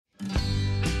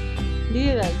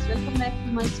Dear guys, welcome back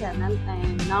to my channel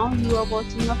and now you are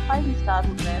watching a 5-star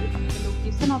hotel. The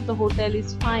location of the hotel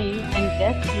is fine and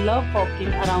guests love walking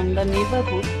around the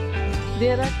neighborhood.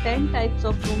 There are 10 types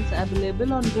of rooms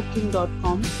available on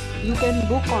booking.com. You can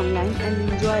book online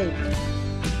and enjoy it.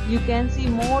 You can see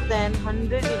more than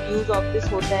 100 reviews of this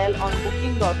hotel on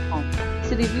booking.com.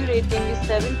 Its review rating is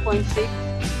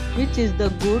 7.6, which is the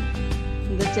good.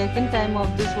 The check-in time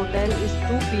of this hotel is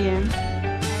 2 p.m.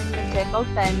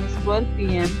 Checkout time is 12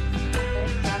 p.m.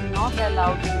 Pets are not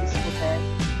allowed in this hotel.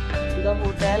 The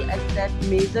hotel accepts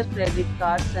major credit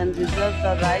cards and reserves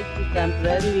the right to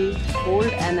temporarily hold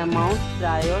an amount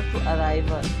prior to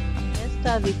arrival. Guests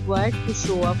are required to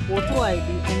show a photo ID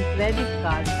and credit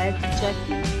card at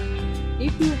check-in.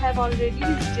 If you have already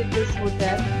visited this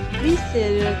hotel, please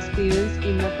share your experience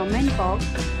in the comment box.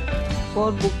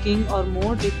 For booking or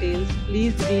more details,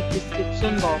 please read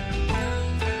description box.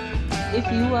 If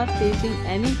you are facing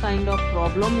any kind of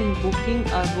problem in booking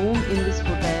a room in this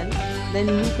hotel, then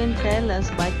you can tell us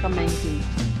by commenting.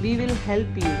 We will help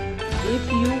you.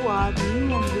 If you are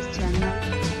new on this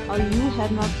channel or you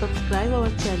have not subscribed our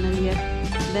channel yet,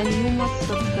 then you must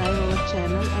subscribe our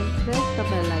channel and press the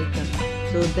bell icon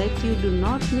so that you do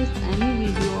not miss any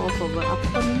video of our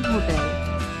upcoming hotel.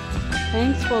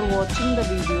 Thanks for watching the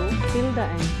video till the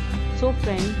end. So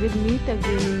friends, we'll meet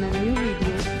again in a new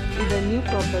video with a new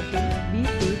property. Be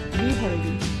safe, be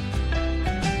healthy.